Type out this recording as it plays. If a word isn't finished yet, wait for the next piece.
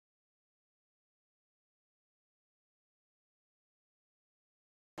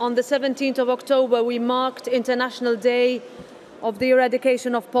On the 17th of October, we marked International Day of the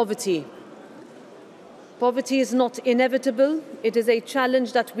Eradication of Poverty. Poverty is not inevitable. It is a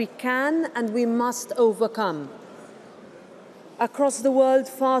challenge that we can and we must overcome. Across the world,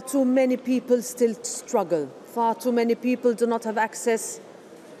 far too many people still struggle. Far too many people do not have access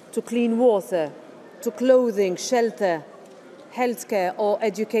to clean water, to clothing, shelter, healthcare or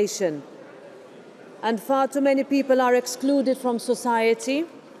education. And far too many people are excluded from society,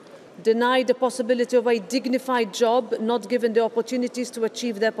 denied the possibility of a dignified job, not given the opportunities to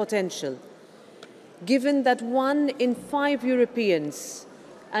achieve their potential. Given that 1 in 5 Europeans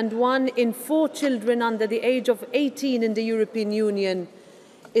and 1 in 4 children under the age of 18 in the European Union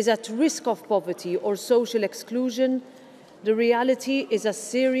is at risk of poverty or social exclusion, the reality is as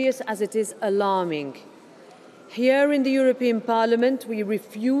serious as it is alarming. Here in the European Parliament, we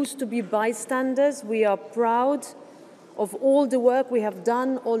refuse to be bystanders. We are proud of all the work we have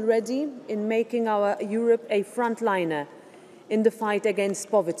done already in making our Europe a frontliner in the fight against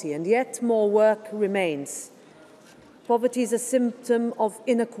poverty, and yet more work remains. Poverty is a symptom of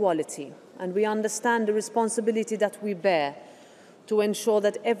inequality, and we understand the responsibility that we bear to ensure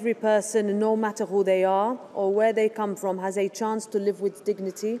that every person, no matter who they are or where they come from, has a chance to live with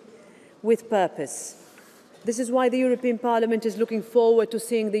dignity, with purpose. This is why the European Parliament is looking forward to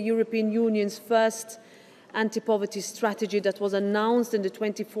seeing the European Union's first anti-poverty strategy that was announced in the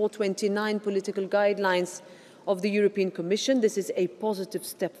 24-29 political guidelines of the European Commission. This is a positive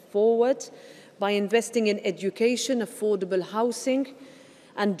step forward. By investing in education, affordable housing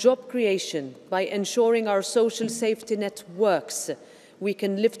and job creation, by ensuring our social safety net works, we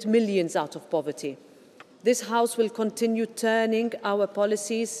can lift millions out of poverty. This House will continue turning our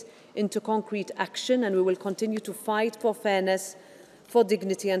policies into concrete action, and we will continue to fight for fairness, for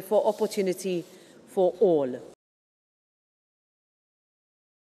dignity and for opportunity for all.